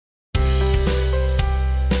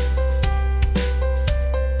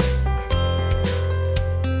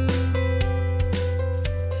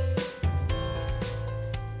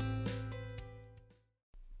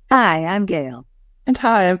Hi, I'm Gail. And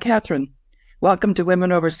hi, I'm Catherine. Welcome to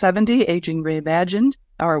Women Over 70, Aging Reimagined,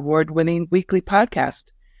 our award-winning weekly podcast.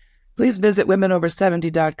 Please visit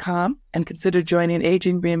womenover70.com and consider joining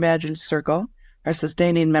Aging Reimagined Circle, our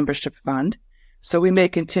sustaining membership fund, so we may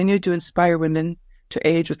continue to inspire women to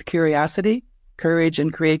age with curiosity, courage,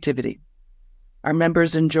 and creativity. Our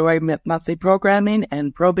members enjoy monthly programming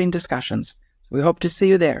and probing discussions. So we hope to see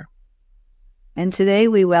you there. And today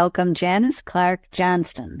we welcome Janis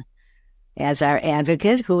Johnston as our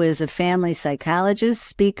advocate, who is a family psychologist,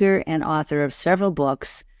 speaker, and author of several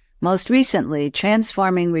books, most recently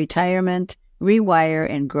Transforming Retirement, Rewire,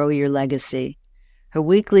 and Grow Your Legacy. Her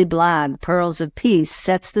weekly blog, Pearls of Peace,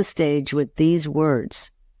 sets the stage with these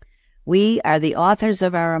words: "We are the authors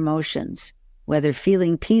of our emotions, whether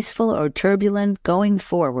feeling peaceful or turbulent going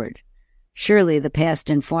forward. Surely the past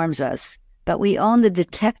informs us, but we own the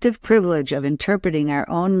detective privilege of interpreting our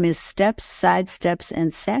own missteps, sidesteps,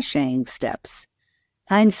 and sashaying steps.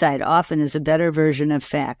 Hindsight often is a better version of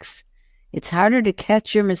facts. It's harder to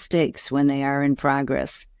catch your mistakes when they are in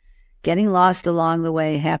progress. Getting lost along the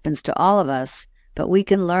way happens to all of us, but we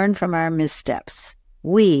can learn from our missteps.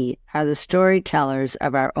 We are the storytellers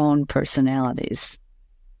of our own personalities."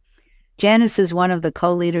 Janis is one of the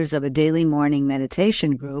co-leaders of a daily morning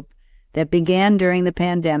meditation group that began during the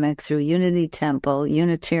pandemic through Unity Temple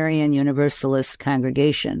Unitarian Universalist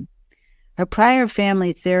congregation. Her prior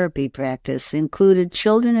family therapy practice included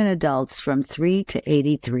children and adults from 3 to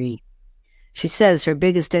 83. She says her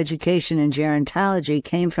biggest education in gerontology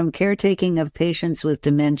came from caretaking of patients with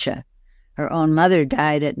dementia. Her own mother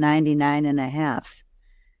died at 99 and a half.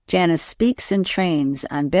 Janis speaks and trains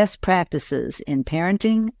on best practices in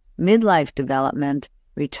parenting, midlife development,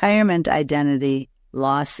 retirement identity,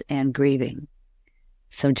 loss, and grieving.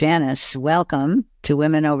 So, Janis, welcome to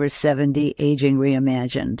Women Over 70, Aging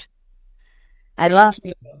Reimagined. I loved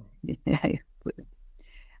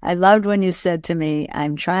when you said to me,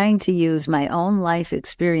 "I'm trying to use my own life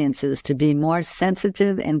experiences to be more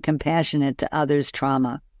sensitive and compassionate to others'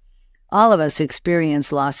 trauma." All of us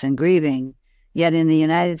experience loss and grieving, yet in the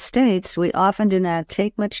United States, we often do not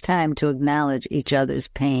take much time to acknowledge each other's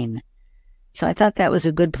pain. So I thought that was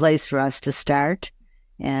a good place for us to start.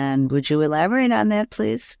 And would you elaborate on that,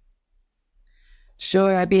 please?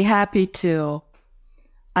 Sure, I'd be happy to.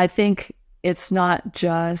 I think it's not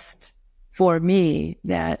just for me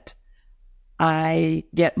that I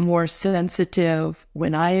get more sensitive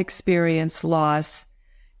when I experience loss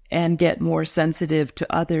and get more sensitive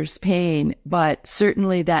to others' pain, but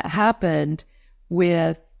certainly that happened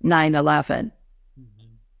with 9/11,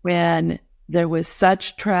 when there was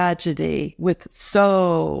such tragedy with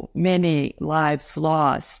so many lives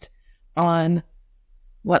lost on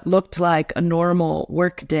what looked like a normal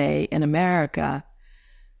workday in America.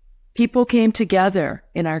 People came together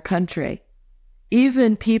in our country.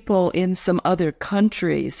 Even people in some other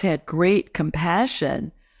countries had great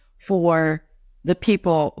compassion for the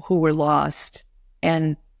people who were lost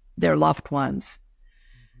and their loved ones.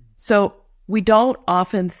 So we don't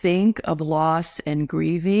often think of loss and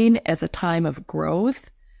grieving as a time of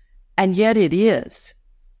growth, and yet it is.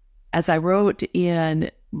 As I wrote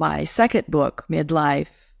in my second book,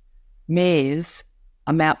 Midlife Maze,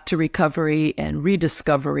 A Map to Recovery and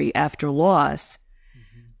Rediscovery After Loss,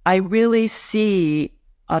 I really see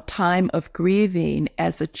a time of grieving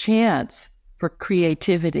as a chance for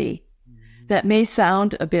creativity. That may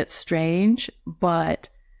sound a bit strange, but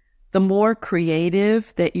the more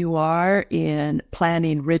creative that you are in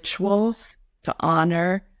planning rituals to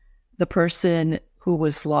honor the person who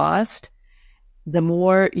was lost, the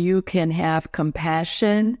more you can have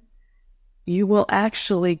compassion, you will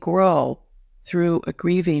actually grow through a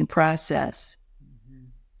grieving process.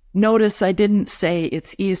 Notice I didn't say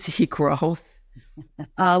it's easy growth.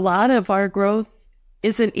 A lot of our growth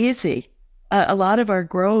isn't easy. A lot of our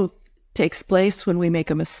growth takes place when we make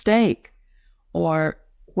a mistake or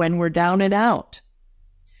when we're down and out.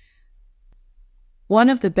 One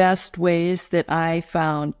of the best ways that I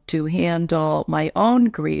found to handle my own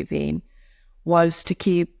grieving was to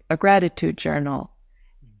keep a gratitude journal.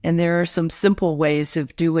 And there are some simple ways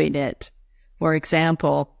of doing it. For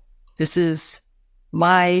example, this is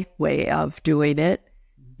my way of doing it.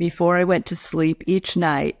 Before I went to sleep each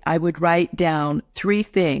night, I would write down 3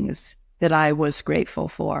 things that I was grateful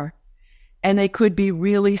for. And they could be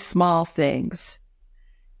really small things.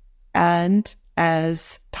 And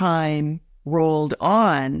as time rolled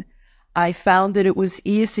on, I found that it was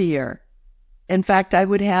easier. In fact, I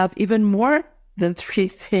would have even more than 3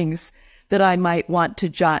 things that I might want to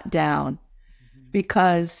jot down,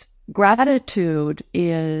 because gratitude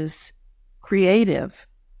is creative.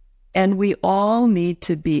 And we all need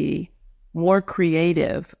to be more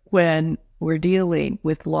creative when we're dealing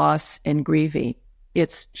with loss and grieving.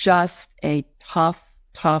 It's just a tough,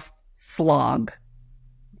 tough slog.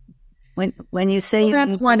 When you say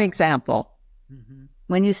that's one example.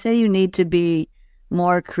 When you say you need to be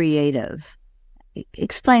more creative,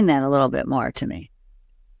 explain that a little bit more to me.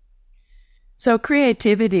 So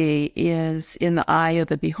creativity is in the eye of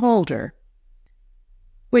the beholder.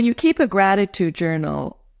 When you keep a gratitude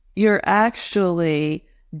journal, you're actually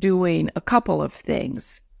doing a couple of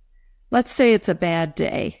things. Let's say it's a bad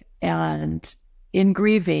day, and in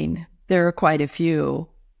grieving, there are quite a few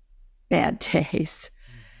bad days.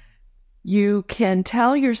 You can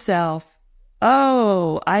tell yourself,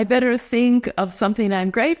 oh, I better think of something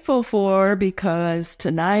I'm grateful for because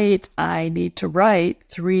tonight I need to write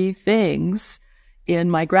 3 things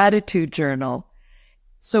in my gratitude journal.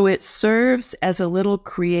 So it serves as a little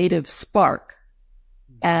creative spark.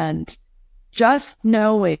 And just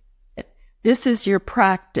knowing this is your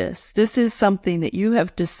practice, this is something that you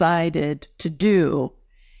have decided to do,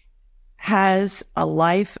 has a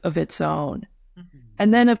life of its own.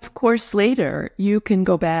 And then, of course, later, you can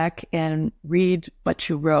go back and read what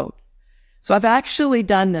you wrote. So I've actually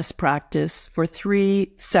done this practice for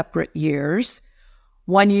 3 separate years.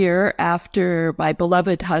 1 year after my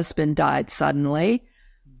beloved husband died suddenly.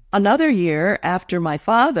 Another year after my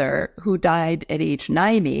father, who died at age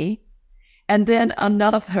 90. And then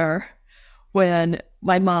another when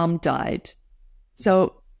my mom died.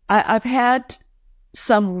 So I've had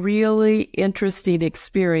some really interesting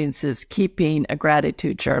experiences keeping a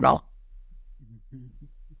gratitude journal.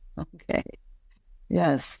 Okay.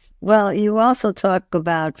 Yes. Well, you also talk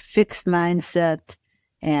about fixed mindset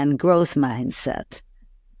and growth mindset.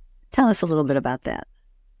 Tell us a little bit about that.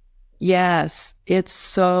 Yes, it's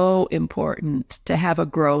so important to have a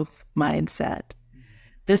growth mindset.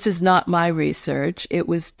 This is not my research. It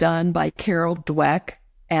was done by Carol Dweck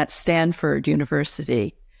at Stanford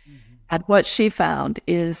University. And what she found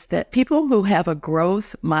is that people who have a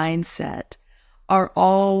growth mindset are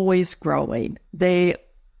always growing. They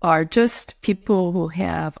are just people who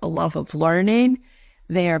have a love of learning.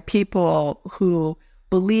 They are people who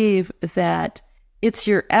believe that it's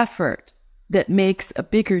your effort that makes a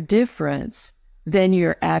bigger difference than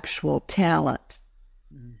your actual talent.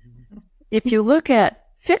 If you look at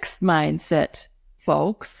fixed mindset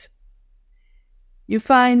folks, you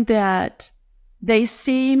find that they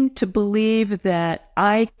seem to believe that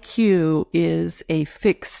IQ is a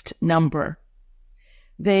fixed number.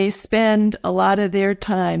 They spend a lot of their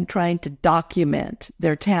time trying to document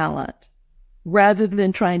their talent rather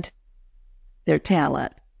than trying to their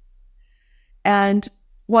talent. And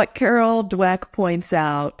what Carol Dweck points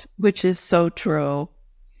out, which is so true,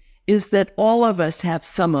 is that all of us have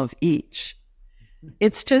some of each.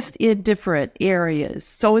 It's just in different areas.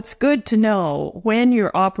 So it's good to know when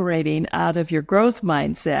you're operating out of your growth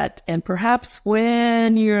mindset and perhaps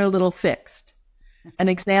when you're a little fixed. An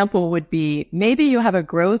example would be maybe you have a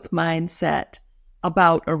growth mindset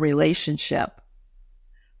about a relationship.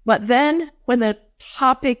 But then when the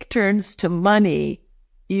topic turns to money,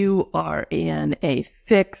 you are in a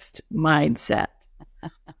fixed mindset.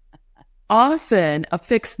 Often, a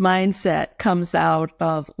fixed mindset comes out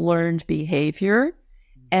of learned behavior,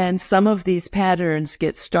 and some of these patterns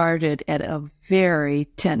get started at a very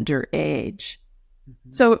tender age.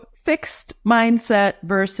 So, fixed mindset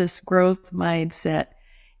versus growth mindset,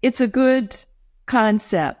 it's a good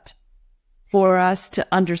concept for us to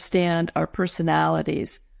understand our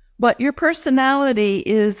personalities. But your personality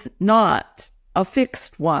is not a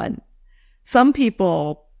fixed one. Some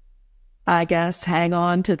people, I guess, hang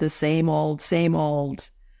on to the same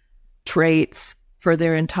old traits for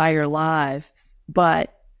their entire lives.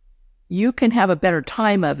 But you can have a better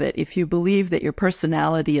time of it if you believe that your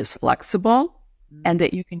personality is flexible and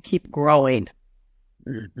that you can keep growing.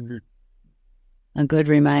 A good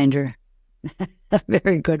reminder. A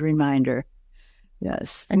very good reminder.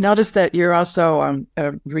 Yes. I noticed that you're also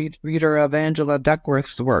a reader of Angela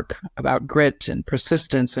Duckworth's work about grit and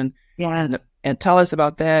persistence. And tell us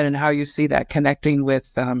about that and how you see that connecting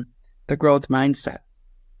with the growth mindset.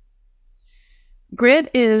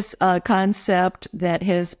 Grit is a concept that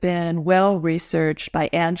has been well researched by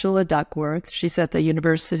Angela Duckworth. She's at the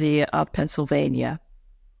University of Pennsylvania.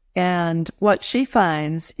 And what she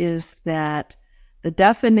finds is that the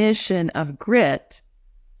definition of grit,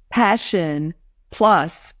 passion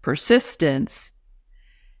plus persistence,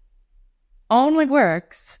 only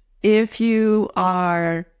works if you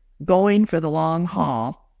are going for the long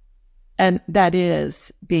haul. And that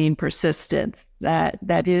is being persistent.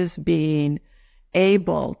 That is being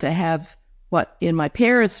able to have what in my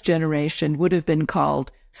parents' generation would have been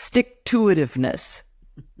called stick-to-itiveness.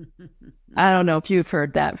 I don't know if you've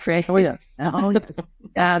heard that phrase. Oh, yes. Oh, yes.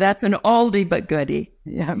 That's an oldie but goodie.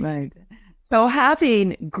 Yeah, right. So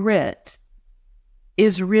having grit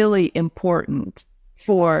is really important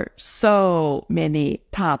for so many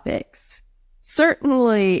topics.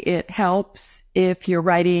 Certainly it helps if you're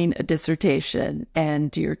writing a dissertation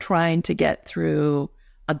and you're trying to get through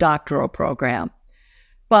a doctoral program.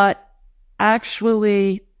 But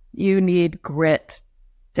actually, you need grit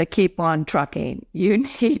to keep on trucking. You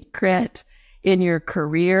need grit in your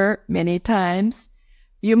career many times.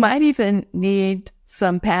 You might even need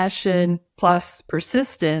some passion plus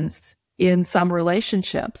persistence in some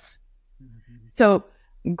relationships. So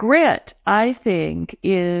grit, I think,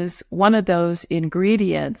 is one of those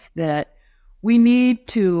ingredients that we need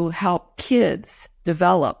to help kids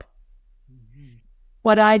develop.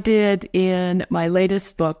 What I did in my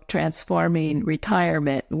latest book, Transforming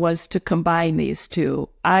Retirement, was to combine these two.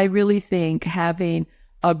 I really think having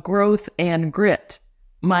a growth and grit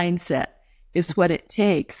mindset is what it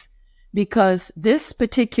takes, because this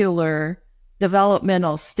particular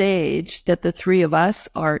developmental stage that the three of us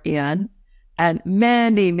are in, and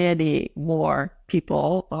many, many more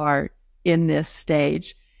people are in this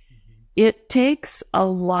stage, it takes a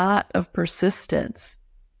lot of persistence.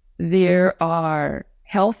 There are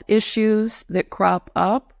health issues that crop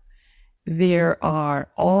up. There are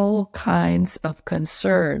all kinds of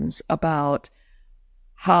concerns about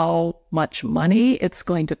how much money it's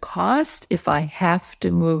going to cost if I have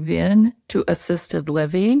to move in to assisted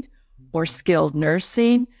living or skilled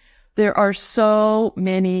nursing. There are so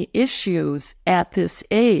many issues at this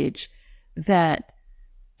age that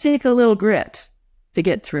take a little grit to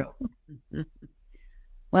get through.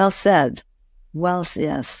 Well said. Well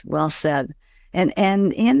said. And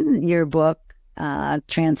in your book,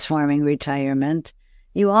 Transforming Retirement,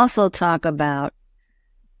 you also talk about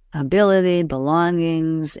ability,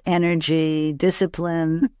 belongings, energy,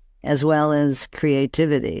 discipline, as well as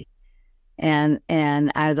creativity. And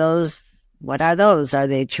what are those? Are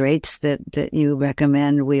they traits that you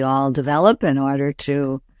recommend we all develop in order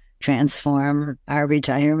to transform our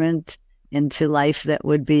retirement into life that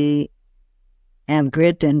would have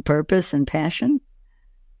grit and purpose and passion?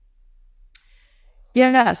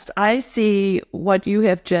 Yes, I see what you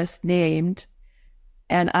have just named,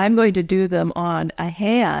 and I'm going to do them on a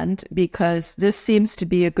hand because this seems to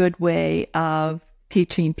be a good way of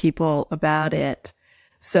teaching people about it.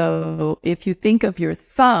 So if you think of your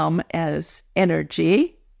thumb as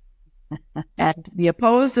energy, and the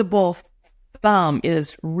opposable thumb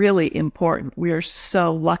is really important. We are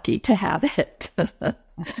so lucky to have it.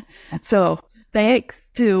 So thanks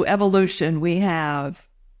to evolution, we have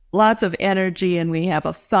lots of energy and we have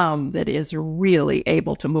a thumb that is really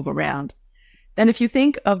able to move around. And if you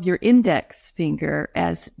think of your index finger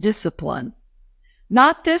as discipline,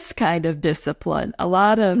 not this kind of discipline. A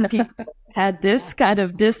lot of people had this kind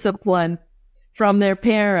of discipline from their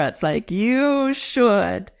parents, like, you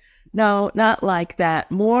should. No, not like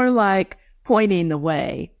that. More like pointing the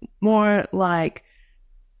way. More like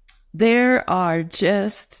there are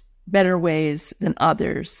just better ways than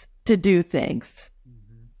others to do things.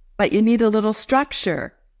 But you need a little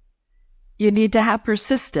structure. You need to have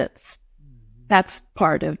persistence. That's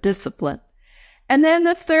part of discipline. And then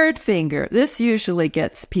the third finger, this usually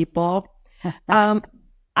gets people.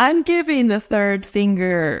 I'm giving the third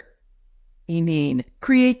finger meaning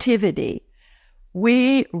creativity.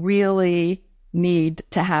 We really need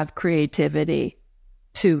to have creativity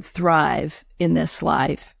to thrive in this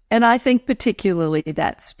life. And I think particularly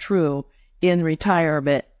that's true in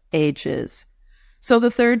retirement ages. So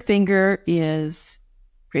the third finger is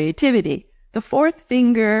creativity. The fourth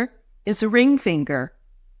finger is a ring finger,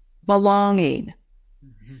 belonging.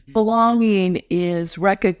 Belonging is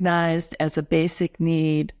recognized as a basic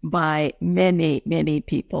need by many, many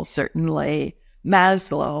people, certainly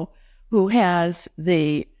Maslow, who has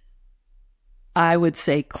the, I would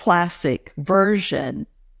say, classic version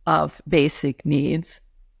of basic needs.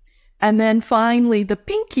 And then finally, the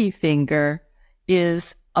pinky finger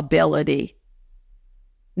is ability.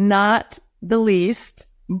 Not the least,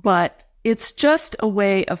 but it's just a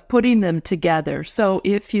way of putting them together. So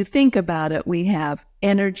if you think about it, we have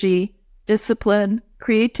energy, discipline,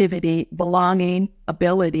 creativity, belonging,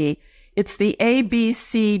 ability. It's the A, B,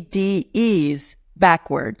 C, D, E's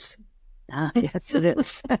backwards. Yes, it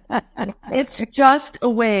is. It's just a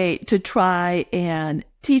way to try and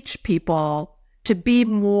teach people to be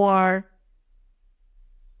more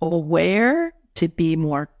aware, to be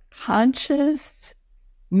more conscious,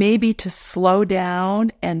 maybe to slow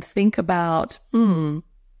down and think about,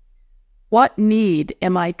 what need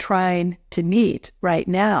am I trying to meet right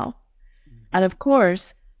now? And of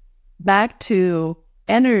course, back to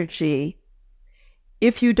energy,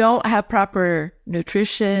 if you don't have proper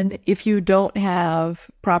nutrition, if you don't have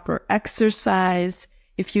proper exercise,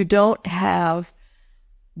 if you don't have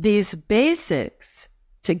these basics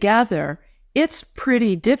together, it's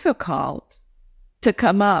pretty difficult to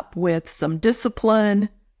come up with some discipline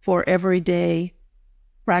for everyday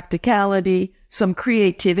practicality, some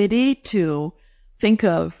creativity to think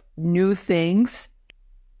of new things,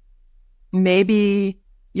 maybe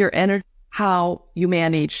your energy, how you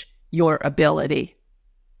manage your ability.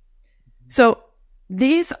 So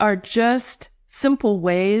these are just simple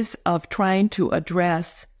ways of trying to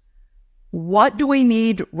address what do we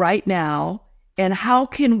need right now and how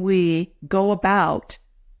can we go about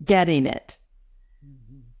getting it.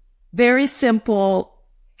 Very simple.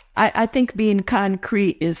 I think being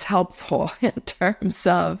concrete is helpful in terms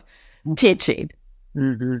of teaching.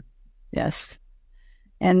 Mm-hmm. Yes.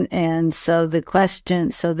 And so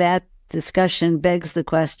that discussion begs the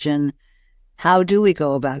question, how do we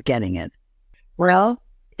go about getting it? Well,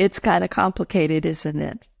 it's kind of complicated, isn't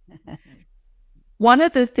it? One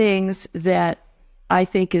of the things that I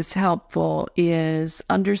think is helpful is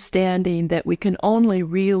understanding that we can only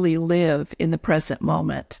really live in the present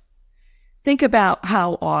moment. Think about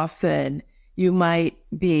how often you might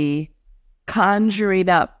be conjuring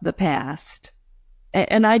up the past.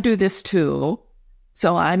 And I do this too.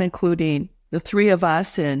 So I'm including the three of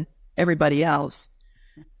us and everybody else.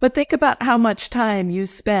 But think about how much time you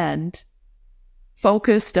spend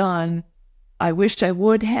focused on, I wish I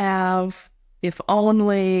would have, if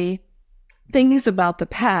only, things about the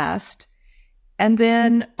past. And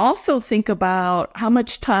then also think about how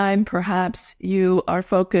much time perhaps you are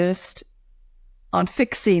focused on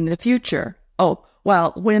fixing the future. Oh,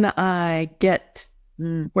 well, when I get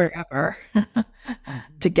wherever,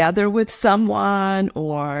 together with someone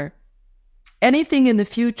or anything in the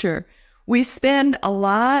future, we spend a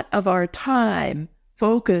lot of our time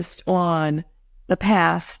focused on the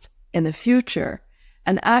past and the future.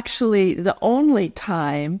 And actually, the only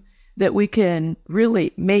time that we can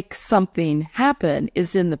really make something happen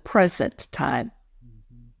is in the present time.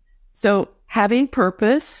 So having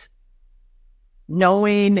purpose,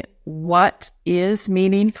 knowing what is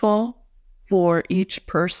meaningful for each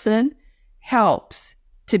person helps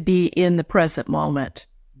to be in the present moment.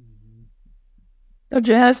 So,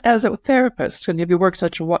 Janis, as a therapist, and you work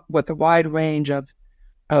with a wide range of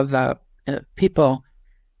people,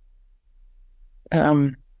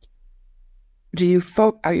 do you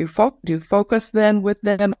focus then with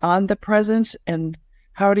them on the present, and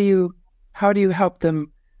how do you help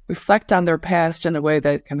them reflect on their past in a way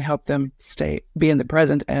that can help them be in the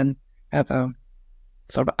present and have a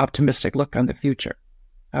sort of optimistic look on the future?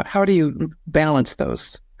 How do you balance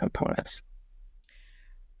those components?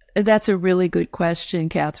 That's a really good question,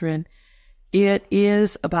 Catherine. It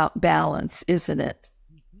is about balance, isn't it?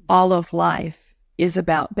 All of life is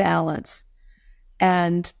about balance.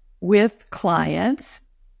 And with clients,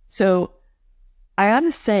 so I ought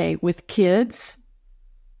to say with kids,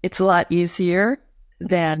 it's a lot easier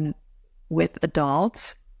than with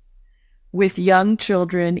adults. With young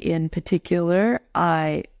children in particular,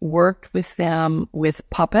 I worked with them with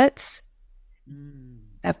puppets.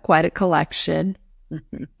 I have quite a collection.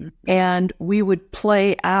 And we would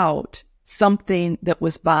play out something that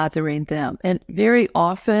was bothering them. And very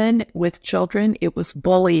often with children, it was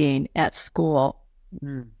bullying at school.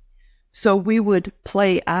 So we would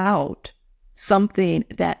play out something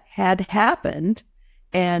that had happened,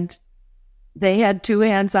 and they had two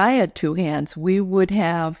hands, I had two hands. We would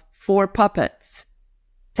have 4 puppets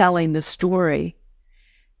telling the story.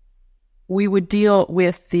 We would deal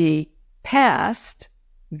with the past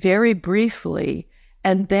very briefly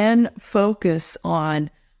and then focus on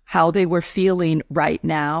how they were feeling right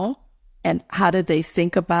now and how did they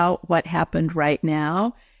think about what happened right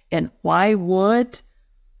now and why would,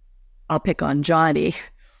 I'll pick on Johnny,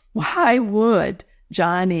 why would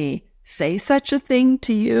Johnny say such a thing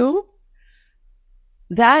to you?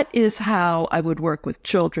 That is how I would work with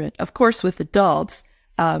children. Of course, with adults,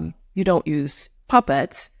 you don't use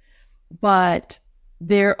puppets, but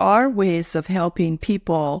there are ways of helping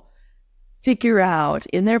people figure out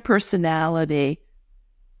in their personality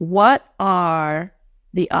what are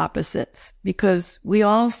the opposites, because we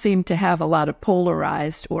all seem to have a lot of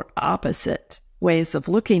polarized or opposite ways of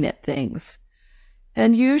looking at things.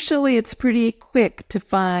 And usually it's pretty quick to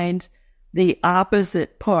find the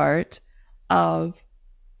opposite part of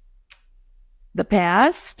the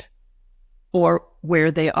past or where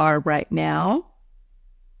they are right now.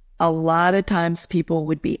 a lot of times people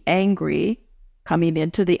would be angry coming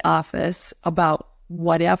into the office about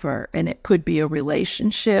whatever, and it could be a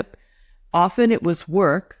relationship. Often it was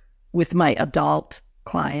work with my adult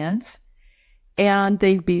clients, and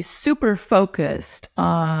they'd be super focused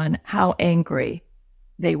on how angry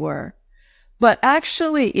they were. But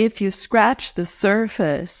actually, if you scratch the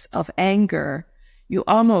surface of anger, you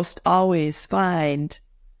almost always find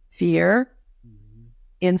fear,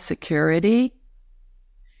 insecurity.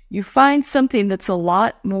 You find something that's a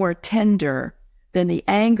lot more tender than the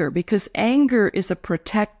anger, because anger is a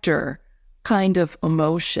protector kind of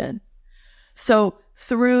emotion. So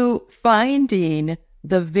through finding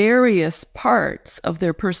the various parts of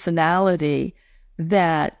their personality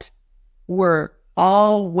that were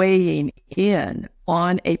all weighing in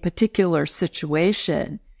on a particular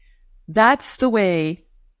situation, that's the way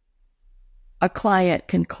a client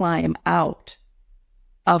can climb out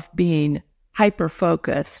of being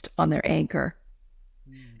hyper-focused on their anger.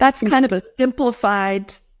 That's kind of a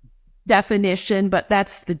simplified definition, but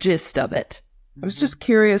that's the gist of it. I was just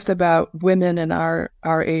curious about women in our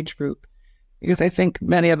age group, because I think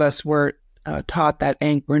many of us were taught that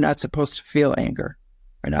we're not supposed to feel anger.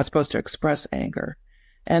 We're not supposed to express anger.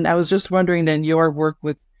 And I was just wondering, in your work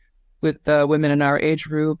with women in our age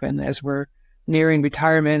group, and as we're nearing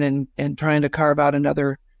retirement and trying to carve out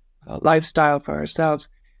another lifestyle for ourselves,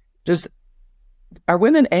 are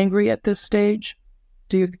women angry at this stage?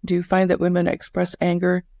 Do you find that women express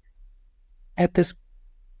anger at this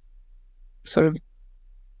sort of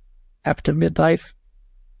after midlife?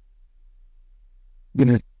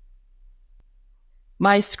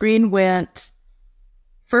 My screen went.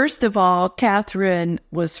 First of all, Catherine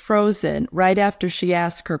was frozen right after she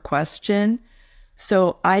asked her question.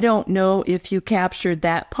 So I don't know if you captured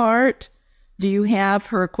that part. Do you have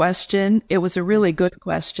her question? It was a really good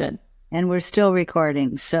question. And we're still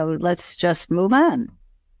recording, so let's just move on.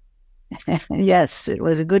 Yes, it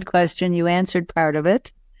was a good question. You answered part of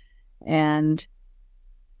it. And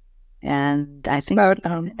I think about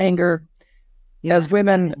anger. As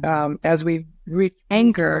women, as we reach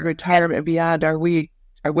anger, retirement, and beyond, are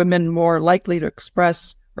women more likely to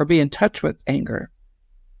express or be in touch with anger?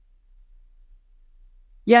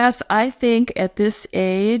 Yes, I think at this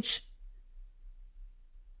age,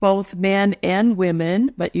 both men and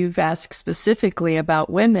women, but you've asked specifically about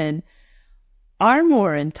women, are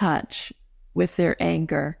more in touch with their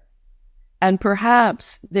anger. And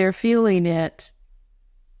perhaps they're feeling it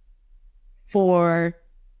for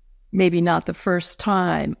maybe not the first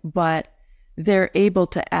time, but they're able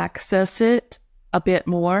to access it a bit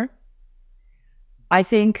more. I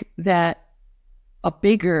think that a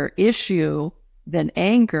bigger issue than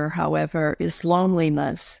anger, however, is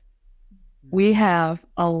loneliness. We have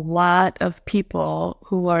a lot of people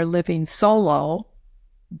who are living solo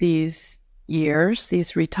these years,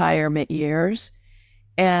 these retirement years,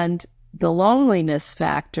 and the loneliness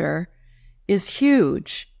factor is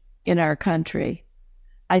huge in our country.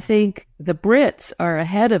 I think the Brits are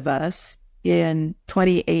ahead of us. In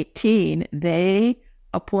 2018, they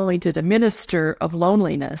appointed a minister of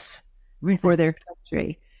loneliness for their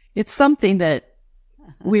country. It's something that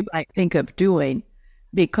we might think of doing,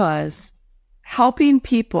 because helping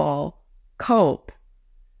people cope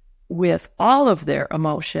with all of their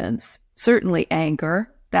emotions, certainly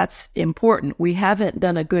anger, that's important. We haven't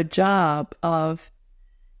done a good job of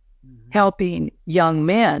helping young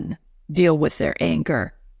men deal with their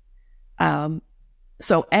anger.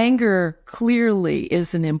 So anger clearly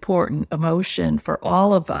is an important emotion for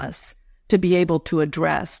all of us to be able to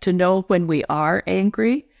address, to know when we are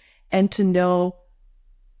angry and to know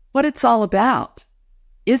what it's all about.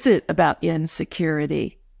 Is it about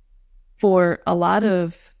insecurity? For a lot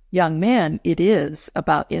of young men, it is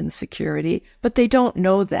about insecurity, but they don't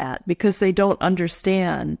know that because they don't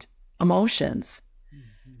understand emotions.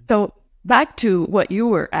 So back to what you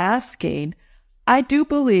were asking, I do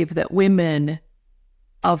believe that women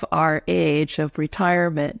of our age, of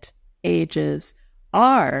retirement ages,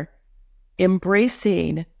 are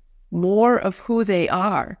embracing more of who they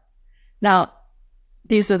are. Now,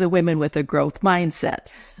 these are the women with a growth mindset.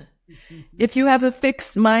 If you have a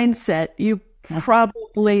fixed mindset, you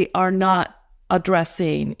probably are not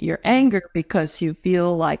addressing your anger because you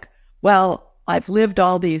feel like, well, I've lived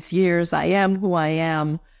all these years. I am who I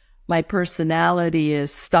am. My personality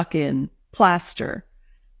is stuck in plaster.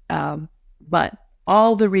 But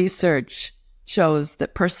all the research shows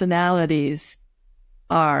that personalities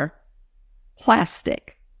are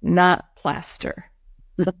plastic, not plaster.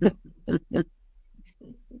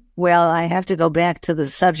 Well, I have to go back to the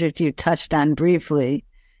subject you touched on briefly,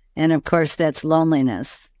 and of course that's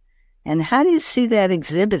loneliness. And how do you see that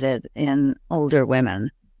exhibited in older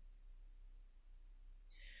women?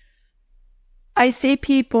 I see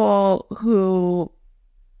people who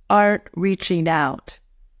aren't reaching out.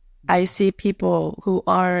 I see people who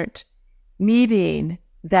aren't meeting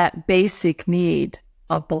that basic need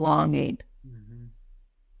of belonging. Mm-hmm.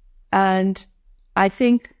 And I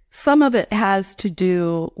think some of it has to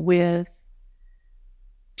do with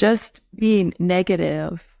just being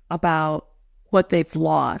negative about what they've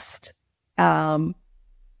lost.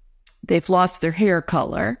 They've lost their hair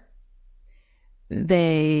color.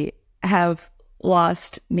 They have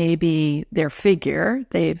lost maybe their figure.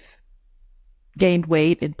 They've gained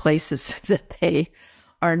weight in places that they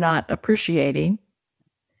are not appreciating.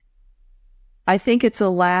 I think it's a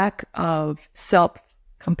lack of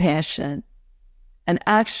self-compassion. And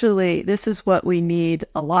actually, this is what we need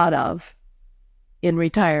a lot of in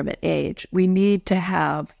retirement age. We need to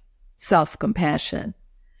have self-compassion.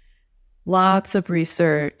 Lots of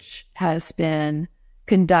research has been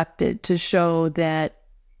conducted to show that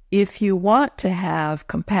if you want to have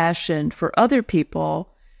compassion for other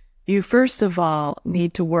people, you first of all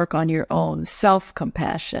need to work on your own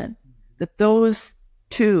self-compassion, that those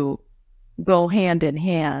two go hand in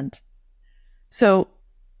hand. So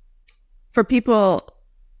for people,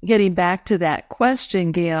 getting back to that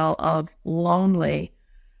question, Gail, of lonely,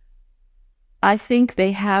 I think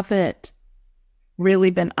they haven't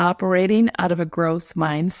really been operating out of a growth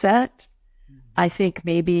mindset. I think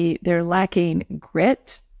maybe they're lacking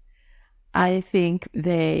grit. I think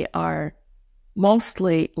they are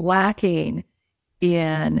mostly lacking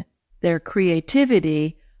in their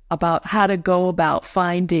creativity about how to go about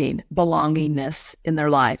finding belongingness in their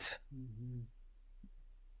life.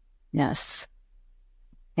 Yes.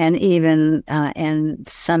 And even, and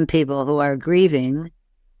some people who are grieving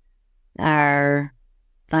are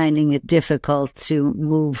finding it difficult to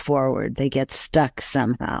move forward. They get stuck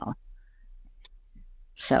somehow.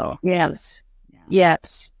 So. Yes.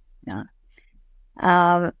 Yes. Yeah.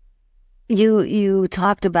 You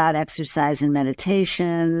talked about exercise and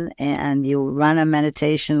meditation, and you run a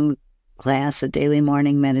meditation class, a daily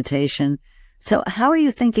morning meditation. So how are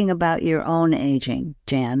you thinking about your own aging,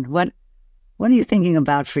 Jan? What are you thinking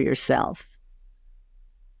about for yourself?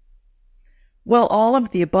 Well, all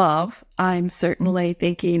of the above. I'm certainly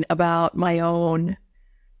thinking about my own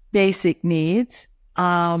basic needs.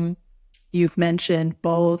 You've mentioned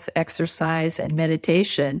both exercise and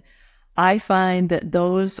meditation. I find that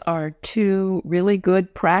those are two really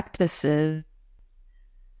good practices.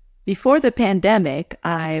 Before the pandemic,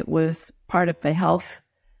 I was part of a health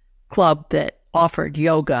club that offered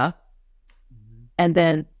yoga. And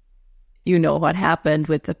then, you know what happened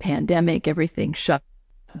with the pandemic, everything shut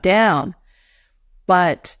down.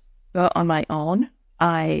 But on my own,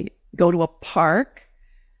 I go to a park,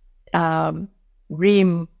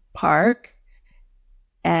 Ream Park,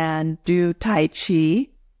 and do Tai Chi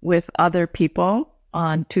with other people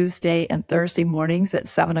on Tuesday and Thursday mornings at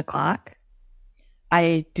 7 o'clock.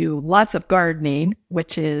 I do lots of gardening,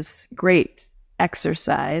 which is great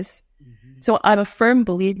exercise. Mm-hmm. So I'm a firm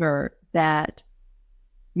believer that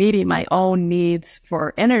meeting my own needs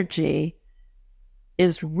for energy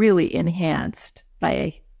is really enhanced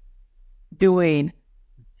by doing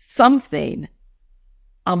something,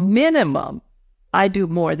 a minimum. I do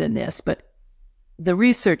more than this, but the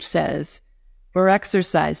research says for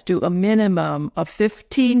exercise, do a minimum of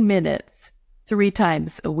 15 minutes 3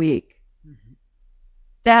 times a week. Mm-hmm.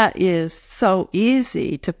 That is so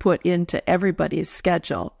easy to put into everybody's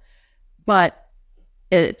schedule, but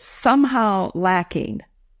it's somehow lacking,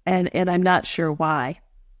 and I'm not sure why.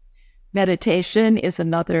 Meditation is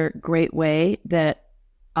another great way that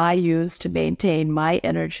I use to maintain my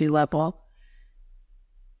energy level.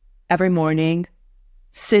 Every morning,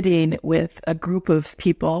 sitting with a group of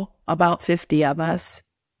people, about 50 of us,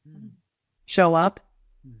 show up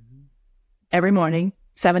every morning,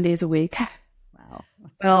 7 days a week. Wow.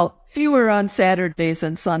 Well, fewer on Saturdays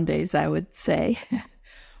and Sundays, I would say.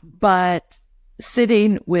 But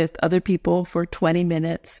sitting with other people for 20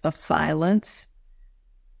 minutes of silence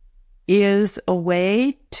is a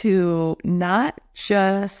way to not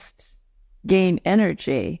just gain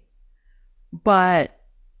energy, but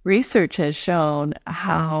research has shown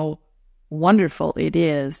how wonderful it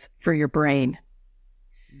is for your brain.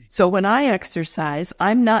 So when I exercise,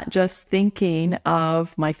 I'm not just thinking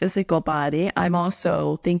of my physical body, I'm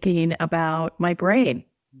also thinking about my brain.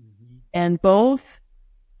 Mm-hmm. And both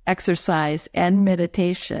exercise and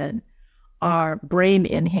meditation are brain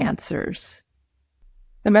enhancers.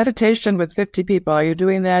 The meditation with 50 people, are you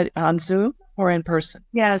doing that on Zoom or in person?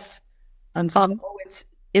 Yes. On Zoom?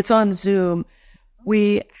 It's on Zoom.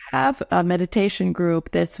 We have a meditation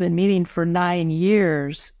group that's been meeting for 9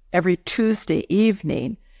 years every Tuesday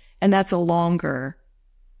evening, and that's a longer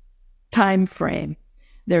time frame.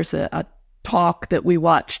 There's a talk that we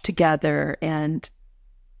watch together, and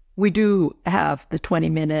we do have the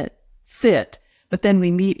 20-minute sit, but then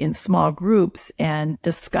we meet in small groups and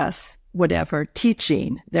discuss whatever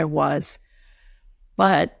teaching there was.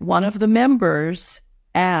 But one of the members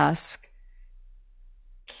asked,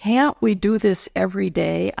 can't we do this every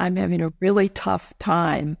day? I'm having a really tough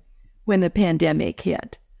time when the pandemic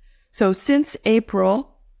hit. So since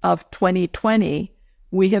April of 2020,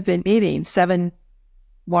 we have been meeting 7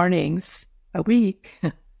 mornings a week,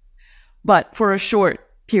 but for a short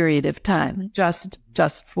period of time, just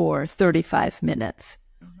for 35 minutes.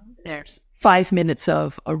 There's 5 minutes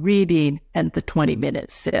of a reading and the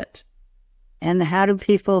 20-minute sit. And how do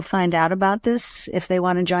people find out about this if they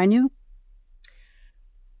want to join you?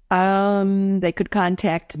 They could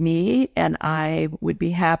contact me, and I would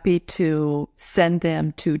be happy to send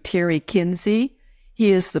them to Terry Kinsey.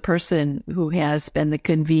 He is the person who has been the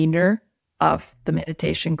convener of the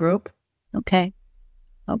meditation group. Okay.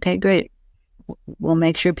 Okay, great. We'll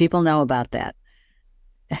make sure people know about that.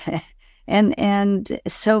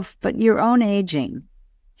 But your own aging.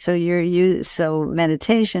 So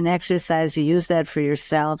meditation, exercise, you use that for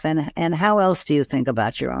yourself. And how else do you think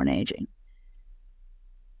about your own aging?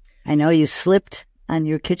 I know you slipped on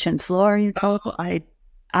your kitchen floor.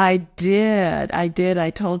 I did. I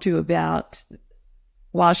told you about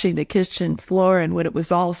washing the kitchen floor, and when it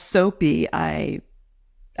was all soapy, I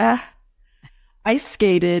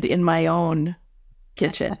skated in my own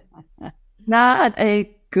kitchen. Not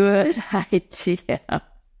a good idea.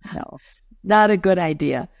 No. Not a good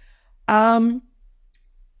idea.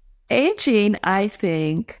 Aging, I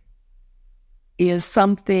think, is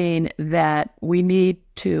something that we need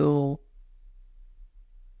to,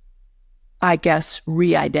 I guess,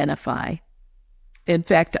 re-identify. In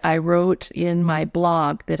fact, I wrote in my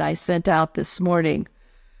blog that I sent out this morning,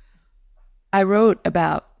 I wrote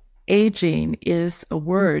about aging is a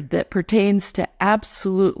word that pertains to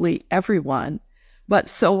absolutely everyone, but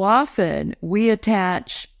so often we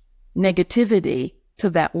attach negativity to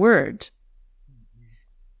that word.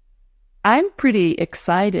 I'm pretty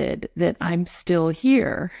excited that I'm still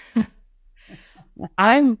here.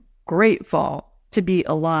 I'm grateful to be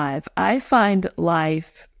alive. I find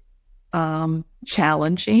life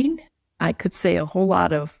challenging. I could say a whole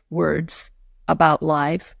lot of words about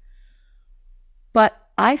life, but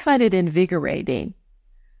I find it invigorating.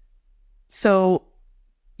 So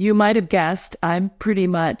you might have guessed I'm pretty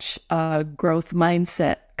much a growth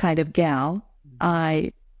mindset kind of gal.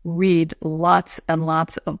 I read lots and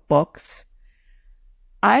lots of books.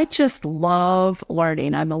 I just love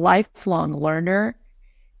learning. I'm a lifelong learner.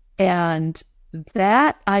 And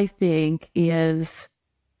that, I think, is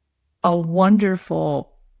a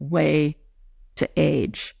wonderful way to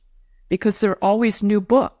age, because there are always new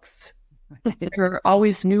books. There are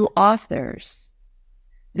always new authors.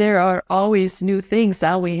 There are always new things.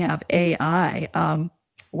 Now we have AI.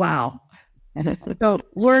 Wow. So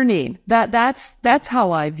learning, that's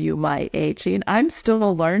how I view my aging. I'm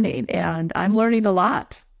still learning, and I'm learning a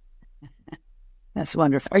lot. That's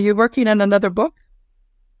wonderful. Are you working on another book?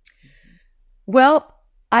 Well,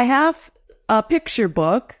 I have a picture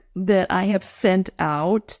book that I have sent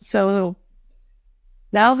out. So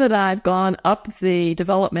now that I've gone up the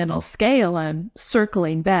developmental scale, I'm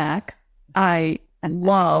circling back. I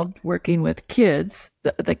loved working with kids,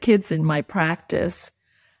 the kids in my practice.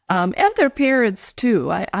 And their parents,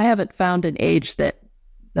 too. I haven't found an age that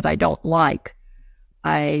I don't like.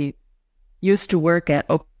 I used to work at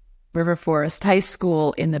Oak River Forest High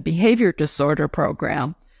School in the behavior disorder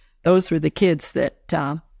program. Those were the kids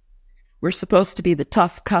that were supposed to be the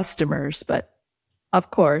tough customers, but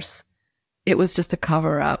of course, it was just a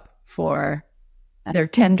cover-up for their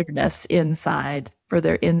tenderness inside, for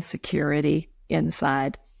their insecurity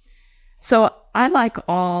inside. So I like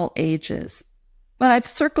all ages. But I've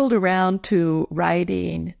circled around to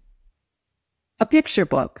writing a picture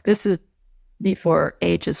book. This is for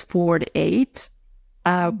ages 4 to 8.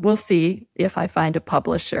 We'll see if I find a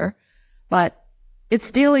publisher. But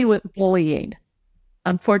it's dealing with bullying.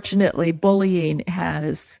 Unfortunately, bullying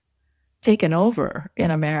has taken over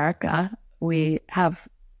in America. We have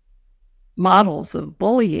models of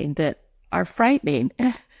bullying that are frightening.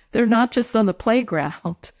 They're not just on the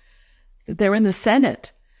playground. They're in the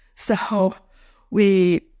Senate. So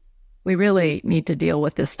we really need to deal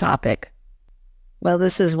with this topic. Well,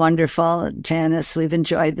 this is wonderful, Janis. We've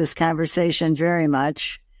enjoyed this conversation very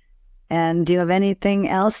much. And do you have anything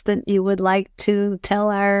else that you would like to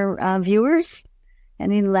tell our viewers?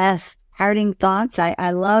 Any last parting thoughts?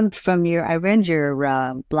 I loved I read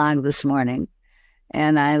your blog this morning,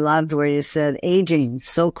 and I loved where you said, aging,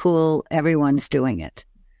 so cool, everyone's doing it.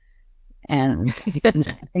 And I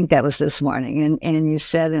think that was this morning. And you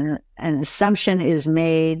said an assumption is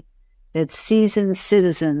made that seasoned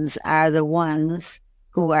citizens are the ones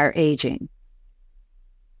who are aging.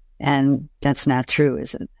 And that's not true,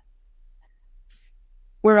 is it?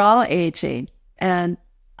 We're all aging. And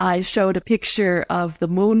I showed a picture of the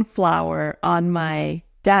moonflower on my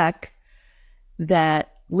deck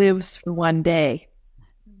that lives for one day.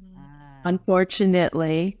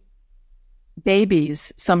 Unfortunately,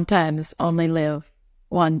 babies sometimes only live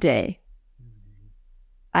one day.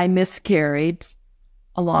 I miscarried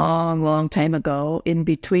a long, long time ago in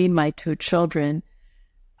between my two children.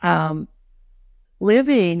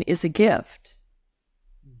 Living is a gift.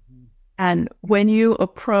 And when you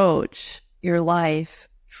approach your life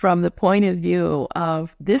from the point of view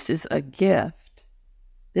of this is a gift,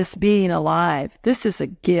 this being alive, this is a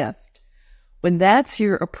gift, when that's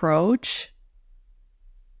your approach,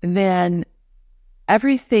 then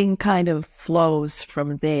everything kind of flows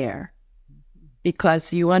from there,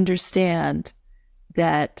 because you understand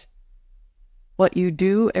that what you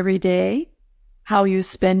do every day, how you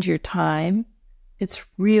spend your time, it's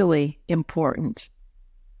really important.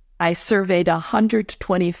 I surveyed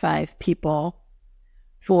 125 people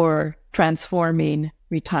for transforming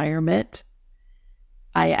retirement.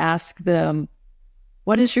 I asked them,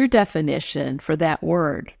 what is your definition for that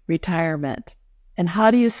word, retirement? And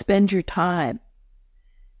how do you spend your time?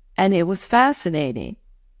 And it was fascinating.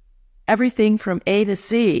 Everything from A to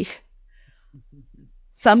Z.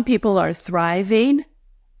 Some people are thriving.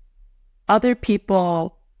 Other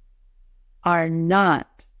people are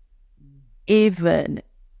not even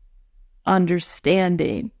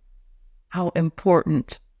understanding how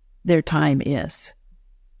important their time is.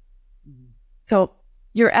 So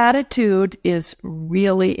your attitude is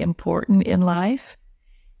really important in life.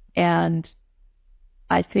 And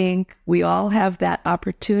I think we all have that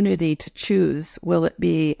opportunity to choose. Will it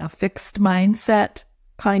be a fixed mindset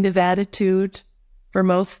kind of attitude for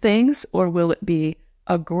most things, or will it be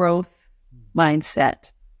a growth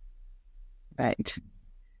mindset? Right.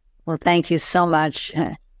 Well, thank you so much.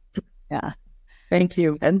 Yeah. Thank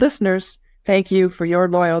you. And listeners, thank you for your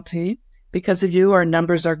loyalty. Because of you, our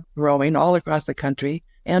numbers are growing all across the country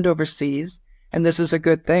and overseas, and this is a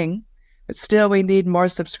good thing. But still, we need more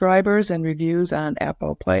subscribers and reviews on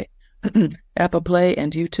Apple Play, Apple Play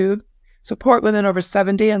and YouTube. Support Women Over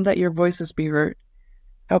 70 and let your voices be heard.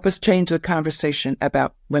 Help us change the conversation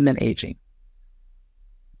about women aging.